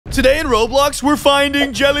Today in Roblox, we're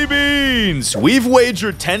finding jelly beans. We've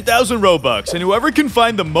wagered 10,000 Robux, and whoever can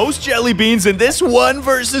find the most jelly beans in this 1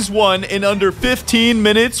 versus 1 in under 15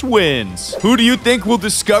 minutes wins. Who do you think will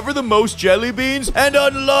discover the most jelly beans and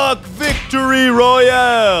unlock Victory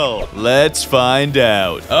Royale? Let's find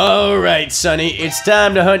out. All right, Sonny, it's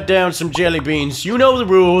time to hunt down some jelly beans. You know the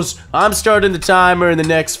rules. I'm starting the timer in the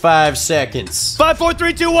next 5 seconds. 5, 4,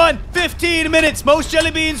 3, 2, 1. 15 minutes. Most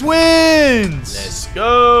jelly beans wins. Let's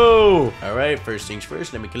go. All right, first things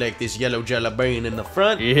first. Let me collect this yellow jelly bean in the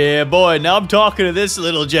front. Yeah, boy. Now I'm talking to this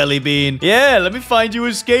little jelly bean. Yeah, let me find you a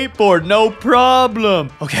skateboard. No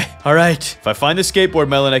problem. Okay. All right. If I find the skateboard,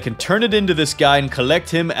 Melon, I can turn it into this guy and collect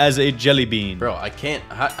him as a jelly bean. Bro, I can't.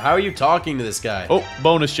 How are you talking to this guy? Oh,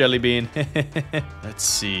 bonus jelly bean. Let's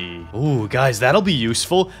see. Ooh, guys, that'll be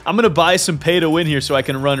useful. I'm gonna buy some pay to win here so I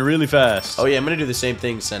can run really fast. Oh, yeah, I'm gonna do the same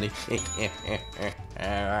thing, Sonny.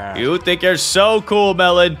 You think you're so cool,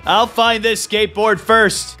 Melon. I'll find this skateboard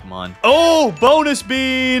first. Come on. Oh, bonus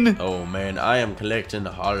bean. Oh, man, I am collecting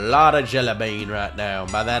a lot of jelly bean right now.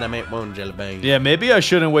 By that, I meant 1 jelly bean. Yeah, maybe I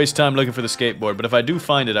shouldn't waste time looking for the skateboard, but if I do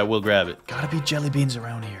find it, I will grab it. Gotta be jelly beans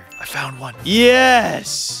around here. I found one.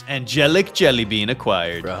 Yes! Angelic jelly bean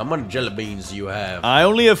acquired. Bro, how many jelly beans do you have? I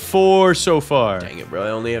only have 4 so far. Dang it, bro.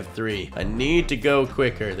 I only have 3. I need to go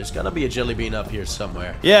quicker. There's gotta be a jelly bean up here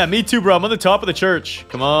somewhere. Yeah, me too, bro. I'm on the top of the church.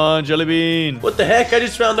 Come on, jelly bean. What the heck? I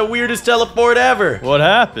just found the weirdest teleport ever. What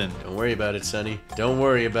happened? Don't worry about it, Sonny. Don't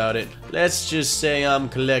worry about it. Let's just say I'm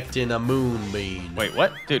collecting a moon bean. Wait,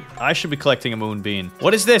 what? Dude, I should be collecting a moon bean.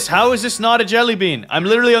 What is this? How is this not a jelly bean? I'm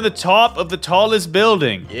literally on the top of the tallest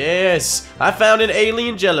building. Yes, I found an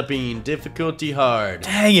alien jelly bean. Difficulty hard.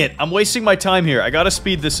 Dang it. I'm wasting my time here. I gotta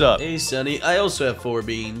speed this up. Hey, Sonny. I also have 4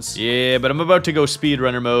 beans. Yeah, but I'm about to go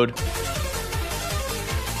speedrunner mode.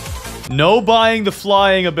 No buying the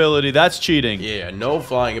flying ability. That's cheating. Yeah, no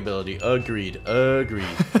flying ability. Agreed. Agreed.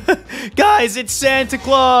 Guys, it's Santa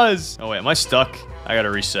Claus. Oh, wait. Am I stuck? I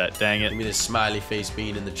gotta reset. Dang it. Give me this smiley face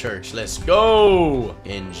bean in the church. Let's go.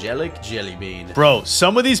 Angelic jelly bean. Bro,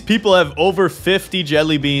 some of these people have over 50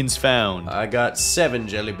 jelly beans found. I got 7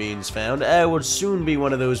 jelly beans found. I will soon be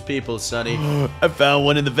one of those people, Sonny. I found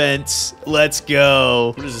one in the vents. Let's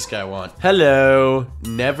go. What does this guy want? Hello.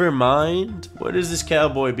 Never mind. What does this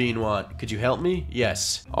cowboy bean want? Could you help me?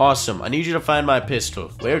 Yes. Awesome. I need you to find my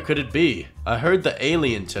pistol. Where could it be? I heard the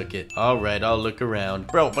alien took it. Alright, I'll look around.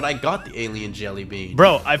 Bro, but I got the alien jelly bean.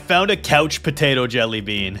 Bro, I found a couch potato jelly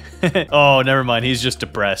bean. Oh, never mind. He's just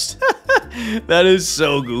depressed. That is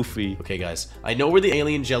so goofy. Okay, guys. I know where the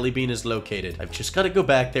alien jelly bean is located. I've just got to go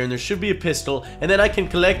back there, and there should be a pistol, and then I can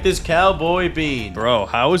collect this cowboy bean. Bro,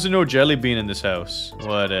 how is there no jelly bean in this house?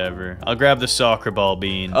 Whatever. I'll grab the soccer ball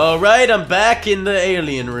bean. Alright, I'm back in the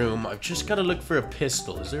alien room. I've just got to look for a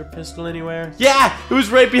pistol. Is there a pistol anywhere? Yeah! It was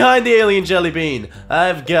right behind the alien jelly bean.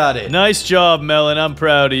 I've got it. Nice job, Melon. I'm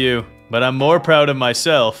proud of you. But I'm more proud of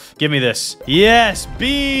myself. Give me this. Yes,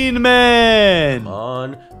 Bean Man! Come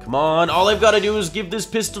on. Come on. All I've got to do is give this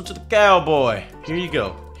pistol to the cowboy. Here you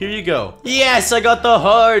go. Here you go. Yes, I got the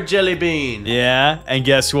hard jelly bean. Yeah, and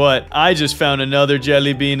guess what? I just found another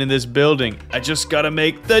jelly bean in this building. I just gotta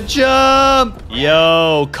make the jump.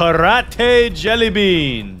 Yo, karate jelly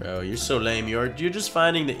bean. Bro, you're so lame. You're just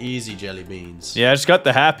finding the easy jelly beans. Yeah, I just got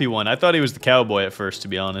the happy one. I thought he was the cowboy at first, to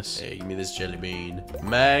be honest. Hey, give me this jelly bean.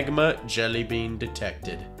 Magma jelly bean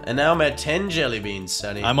detected. And now I'm at 10 jelly beans,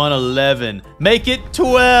 Sonny. I'm on 11. Make it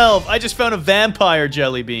 12. I just found a vampire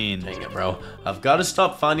jelly bean. Dang it, bro. I've got to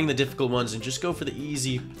stop finding the difficult ones and just go for the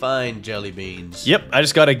easy, fine jelly beans. Yep, I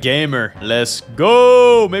just got a gamer. Let's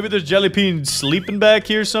go. Maybe there's jelly bean sleeping back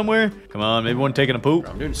here somewhere. Come on, maybe one taking a poop.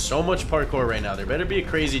 Bro, I'm doing so much parkour right now. There better be a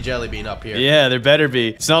crazy jelly bean up here. Yeah, there better be.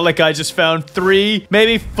 It's not like I just found 3,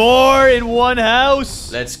 maybe 4 in one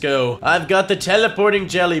house. Let's go. I've got the teleporting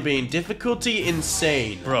jelly bean. Difficulty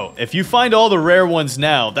insane. Bro, if you find all the rare ones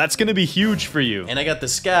now, that's gonna be huge for you. And I got the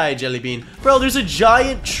sky jelly bean. Bro, there's a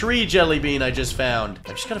giant tree jelly bean I just found. I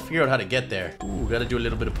just gotta figure out how to get there. Ooh, gotta do a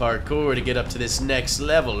little bit of parkour to get up to this next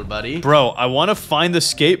level, buddy. Bro, I want to find the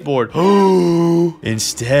skateboard.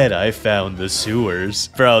 Instead, I found the sewers.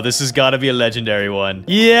 Bro, this has got to be a legendary one.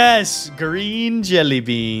 Yes, green jelly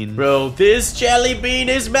bean. Bro, this jelly bean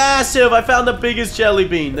is massive. I found the biggest jelly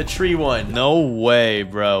bean, the tree one. No way,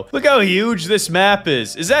 bro. Look how huge this map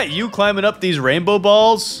is. Is that you climbing up these rainbow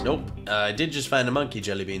balls? Nope. I did just find a monkey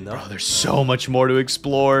jelly bean, though. Bro, there's so much more to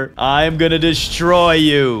explore. I'm gonna destroy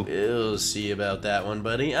you. We'll see about that one,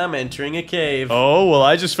 buddy. I'm entering a cave. Oh, well,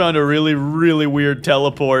 I just found a really, really weird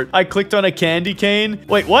teleport. I clicked on a candy cane.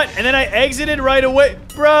 Wait, what? And then I exited right away.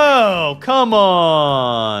 Bro, come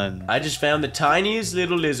on. I just found the tiniest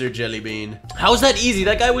little lizard jelly bean. How's that easy?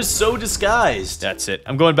 That guy was so disguised. That's it.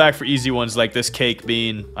 I'm going back for easy ones like this cake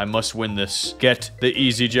bean. I must win this. Get the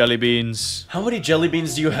easy jelly beans. How many jelly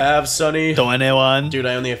beans do you have, Sonny? 21. Dude,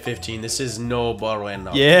 I only have 15. This is no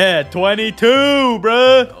bueno. Yeah, 22,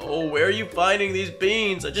 bruh. Oh, where are you finding these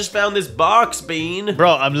beans? I just found this box bean.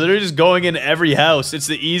 Bro, I'm literally just going in every house. It's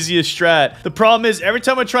the easiest strat. The problem is, every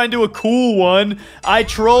time I try and do a cool one, I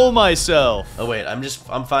troll myself. Oh, wait.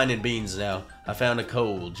 I'm finding beans now. I found a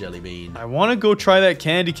cold jelly bean. I want to go try that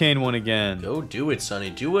candy cane one again. Go do it,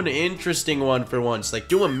 Sonny. Do an interesting one for once. Like,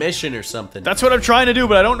 do a mission or something. That's what I'm trying to do,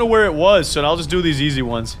 but I don't know where it was, so I'll just do these easy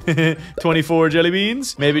ones. 24 jelly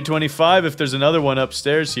beans. Maybe 25 if there's another one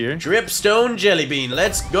upstairs here. Dripstone jelly bean.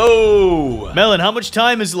 Let's go. Melon, how much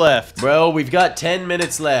time is left? Bro, we've got 10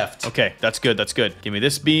 minutes left. Okay, that's good, that's good. Give me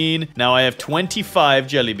this bean. Now I have 25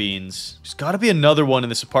 jelly beans. There's gotta be another one in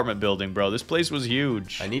this apartment building, bro. This place was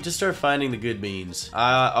huge. I need to start finding the good beans.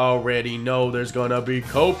 I already know there's gonna be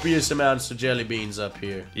copious amounts of jelly beans up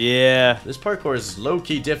here. Yeah. This parkour is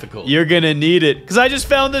low-key difficult. You're gonna need it. Because I just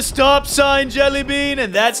found the stop sign jelly bean,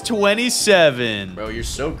 and that's 27. Bro, you're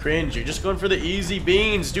so cringe. You're just going for the easy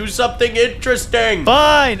beans. Do something interesting.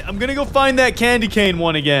 Fine. I'm gonna go find that candy cane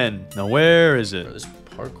one again. Now, where is it? Bro, this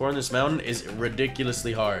parkour on this mountain is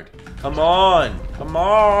ridiculously hard. Come on. Come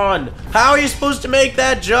on. How are you supposed to make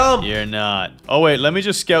that jump? You're not. Oh, wait. Let me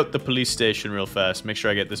just scout the police station real fast. Make sure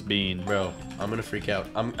I get this bean. Bro, I'm gonna freak out.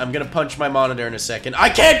 I'm gonna punch my monitor in a second. I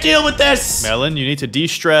can't deal with this! Melon, you need to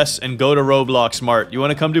de-stress and go to Roblox Smart. You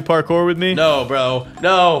want to come do parkour with me? No, bro.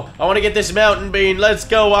 No. I want to get this mountain bean. Let's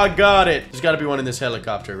go. I got it. There's got to be one in this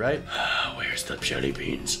helicopter, right? Where's the jelly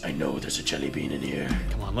beans? I know there's a jelly bean in here.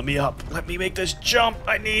 Come on, let me up. Let me make this jump.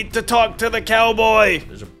 I need to talk to the cowboy.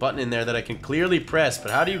 There's a button in there that I can clearly press,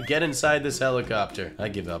 but how do you get inside this helicopter? I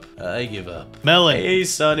give up. I give up. Melon. Hey,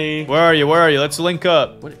 Sonny. Where are you? Where are you? Let's link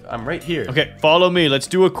up. What? I'm right here. Okay, follow me. Let's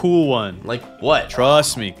do a cool one. Like what?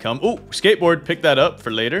 Trust me. Come. Oh, skateboard. Pick that up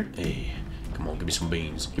for later. Hey. Come on, give me some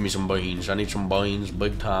beans. Give me some beans. I need some beans.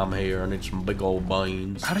 Big time here. I need some big old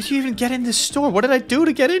beans. How did you even get in this store? What did I do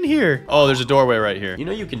to get in here? Oh, there's a doorway right here. You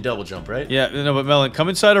know you can double jump, right? Yeah, no, but Melon, come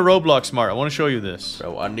inside of Roblox Smart. I want to show you this.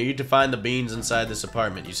 Bro, I need to find the beans inside this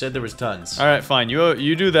apartment. You said there was tons. All right, fine.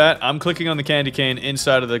 You do that. I'm clicking on the candy cane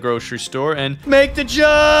inside of the grocery store and make the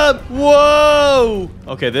jump. Whoa.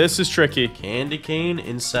 Okay, this is tricky. Candy cane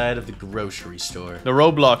inside of the grocery store. The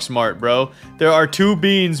Roblox Smart, bro. There are 2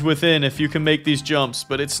 beans within if you can make these jumps,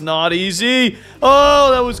 but it's not easy.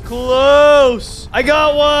 Oh, that was close. I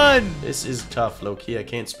got one. This is tough, low-key. I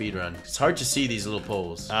can't speedrun. It's hard to see these little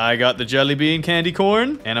poles. I got the jelly bean candy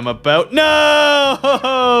corn, and I'm about... No!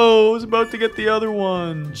 I was about to get the other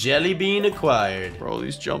one. Jelly bean acquired. Bro,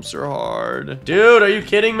 these jumps are hard. Dude, are you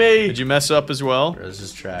kidding me? Did you mess up as well? Bro, this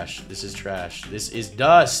is trash. This is trash. This is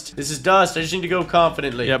dust. This is dust. I just need to go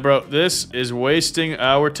confidently. Yeah, bro, this is wasting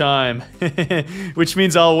our time. Which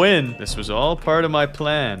means I'll win. This was all part of my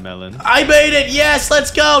plan, Melon. I made it! Yes,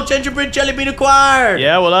 let's go! Gingerbread jelly bean acquired!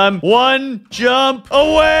 Yeah, well, I'm 1 jump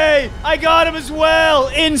away! I got him as well!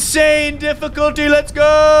 Insane difficulty, let's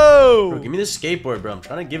go! Bro, give me this skateboard, bro. I'm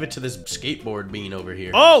trying to give it to this skateboard bean over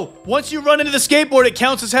here. Oh! Once you run into the skateboard, it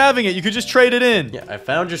counts as having it. You could just trade it in. Yeah, I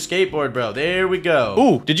found your skateboard, bro. There we go.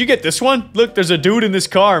 Ooh, did you get this one? Look, there's a dude in this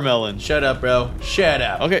car, Melon. Shut up, bro. Shut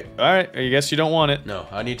up. Okay, alright. I guess you don't want it. No,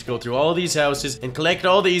 I need to go through all these houses and collect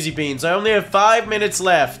all the easy beans. I only have 5 minutes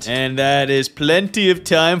left. And that is plenty of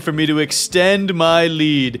time for me to extend my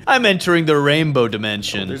lead. I'm entering the rainbow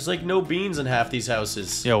dimension. There's like no beans in half these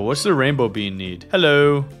houses. Yo, what's the rainbow bean need?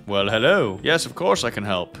 Hello. Well, hello. Yes, of course I can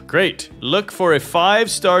help. Great. Look for a 5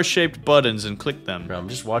 star-shaped buttons and click them. Bro, I'm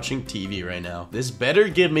just watching TV right now. This better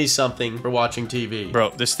give me something for watching TV.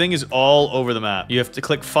 Bro, this thing is all over the map. You have to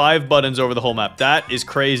click 5 buttons over the whole map. That is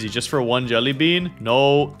crazy. Just for 1 jelly bean?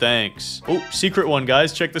 No, thanks. Oh, secret one,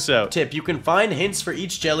 guys. Check this out. Tip, you can find hints for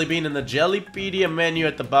each jelly bean in the Jellypedia menu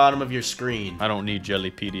at the bottom of your screen. I don't need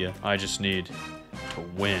Jellypedia. I just need to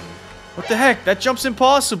win. What the heck? That jump's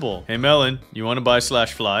impossible. Hey, Melon, you want to buy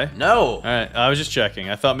 /fly? No. All right, I was just checking.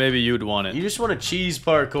 I thought maybe you'd want it. You just want to cheese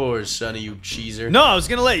parkour, Sonny, you cheeser. No, I was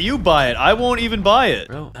gonna let you buy it. I won't even buy it.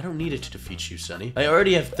 Bro, I don't need it to defeat you, Sonny. I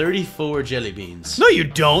already have 34 jelly beans. No, you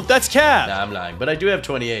don't. That's cap. Nah, I'm lying, but I do have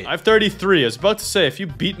 28. I have 33. I was about to say, if you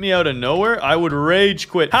beat me out of nowhere, I would rage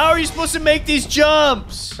quit. How are you supposed to make these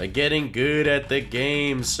jumps? By getting good at the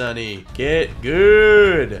game, Sonny. Get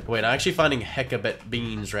good. Wait, I'm actually finding hecka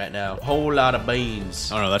beans right now. Whole lot of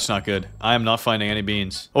beans. Oh no, that's not good. I am not finding any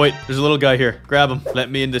beans. Oh wait, there's a little guy here. Grab him. Let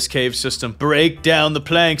me in this cave system. Break down the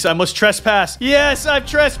planks. I must trespass. Yes, I've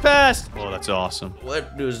trespassed. Oh, that's awesome.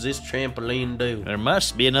 What does this trampoline do? There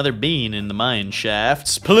must be another bean in the mine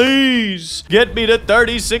shafts. Please get me to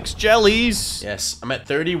 36 jellies. Yes, I'm at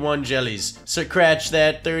 31 jellies. Scratch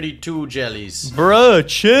that, 32 jellies. Bruh,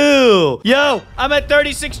 chill. Yo, I'm at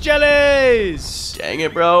 36 jellies. Dang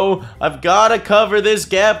it, bro. I've got to cover this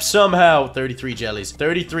gap somehow. 33 jellies.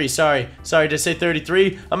 33, sorry. Sorry, did I say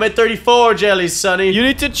 33? I'm at 34 jellies, Sonny. You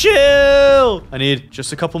need to chill. I need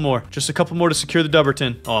just a couple more. Just a couple more to secure the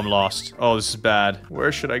Dubberton. Oh, I'm lost. Oh, this is bad.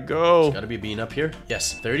 Where should I go? There's gotta be a bean up here.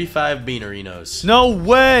 Yes, 35 beanerinos. No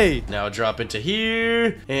way. Now drop into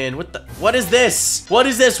here. And what is this? What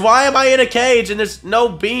is this? Why am I in a cage and there's no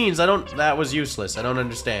beans? That was useless. I don't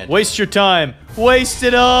understand. Waste your time. Waste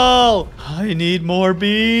it all. I need more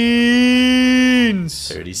beans.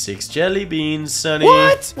 36 jelly beans, Sonny.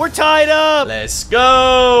 What? We're tied up. Let's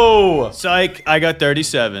go. Psych, I got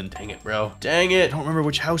 37. Dang it, bro. Dang it. I don't remember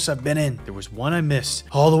which house I've been in. There was one I missed.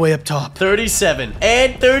 All the way up top. 37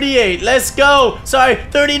 and 38. Let's go. Sorry,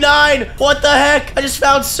 39. What the heck? I just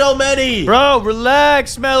found so many. Bro,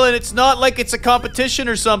 relax, Melon. It's not like it's a competition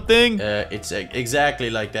or something. It's exactly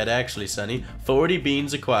like that, actually, Sonny. 40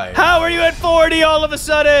 beans acquired. How are you at 40 all of a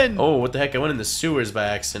sudden? Oh, what the heck? I went in the sewers by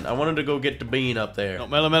accident. I wanted to go get the bean up there. No,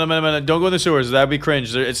 Melon, don't go in the sewers. That'd be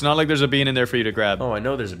cringe. It's not like there's a bean in there for you to grab. Oh, I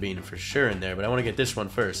know there's a bean for sure in there, but I want to get this one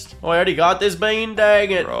first. Oh, I already got this bean?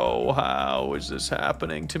 Dang it. Bro, how is this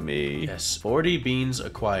happening to me? Yes, 40 beans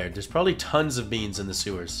acquired. There's probably tons of beans in the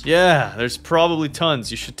sewers. Yeah, there's probably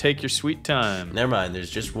tons. You should take your sweet time. Never mind,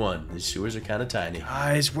 there's just one. These sewers are kind of tiny.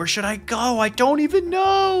 Guys, where should I go? I don't even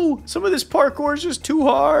know. Some of this parkour is just too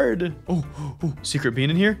hard. Oh, secret bean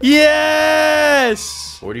in here?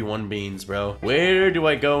 Yes! 41 beans, bro. Where do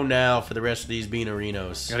I go now for the rest of these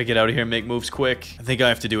beanerinos? Gotta get out of here and make moves quick. I think I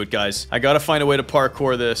have to do it, guys. I gotta find a way to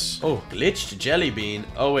parkour this. Oh, glitched jelly bean.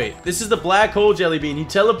 Oh, wait. This is the black hole jelly bean. He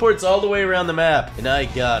teleports all the way around the map. And I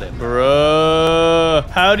got him. Bruh.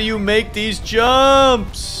 How do you make these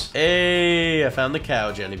jumps? Hey, I found the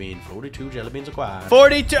cow jelly bean. 42 jelly beans acquired.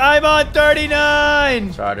 42. I'm on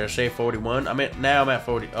 39. Sorry, did I say 41? Now I'm at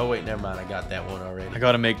 40. Oh, wait, never mind. I got that one already. I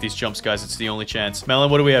gotta make these jumps, guys. It's the only chance.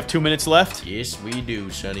 Melon, what do we have? 2 minutes left? Yes, we do,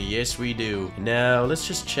 Sonny. Yes, we do. Now, let's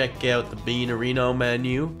just check out the beanerino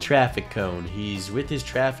menu. Traffic cone. He's with his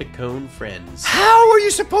traffic cone friends. How are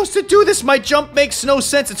you supposed to do this? My jump makes no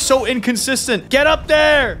sense. It's so inconsistent. Get up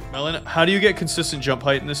there. Melon, how do you get consistent jump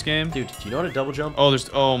height in this game? Dude, do you know how to double jump?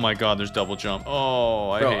 Oh my god, there's double jump. Oh,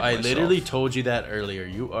 I hate myself. I literally told you that earlier.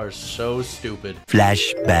 You are so stupid.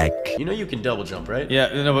 Flashback. You know you can double jump, right? Yeah,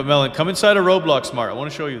 no, but Melon, come inside a Roblox Smart. I want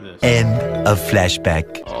to show you this. End of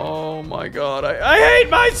flashback. Oh my god, I hate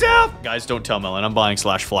myself! Guys, don't tell Melon. I'm buying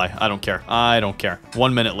 /fly. I don't care. I don't care.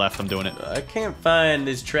 1 minute left. I'm doing it. I can't find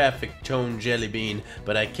this traffic cone jelly bean,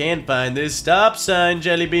 but I can find this stop sign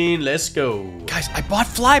jelly bean. Let's go. Guys, I bought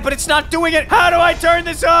fly, but it's not doing it. How do I turn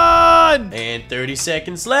this on? And 30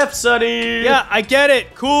 seconds left, Sonny. Yeah, I get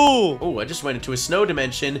it. Cool. Oh, I just went into a snow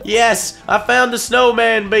dimension. Yes, I found the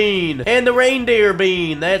snowman bean and the reindeer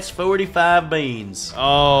bean. That's 45 beans.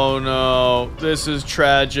 Oh no, this is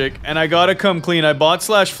tragic. And I gotta come clean. I bought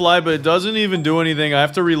 /fly, but it doesn't even do anything. I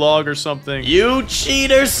have to relog or something. You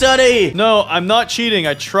cheater, Sonny. No, I'm not cheating.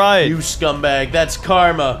 I tried. You scumbag. That's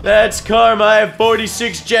karma. That's karma. I have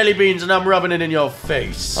 46 jelly beans and I'm rubbing it in your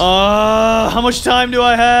face. How much time do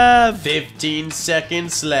I have? 15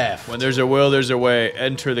 seconds left. When there's a will, there's a way.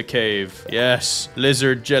 Enter the cave. Yes.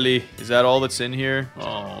 Lizard jelly. Is that all that's in here?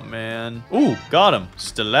 Oh, man. Ooh, got him.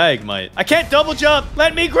 Stalagmite. I can't double jump.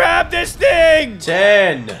 Let me grab this thing.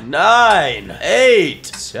 10, 9, 8,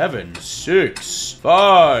 7, 6,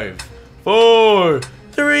 5, 4,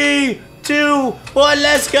 3, 2, 1,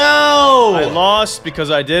 let's go! I lost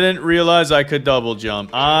because I didn't realize I could double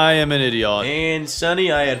jump. I am an idiot. And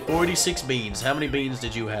Sonny, I had 46 beans. How many beans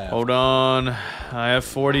did you have? Hold on. I have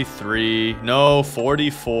 43. No,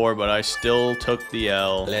 44, but I still took the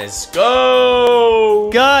L. Let's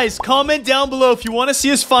go! Guys, comment down below if you want to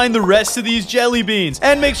see us find the rest of these jelly beans.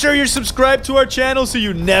 And make sure you're subscribed to our channel so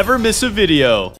you never miss a video.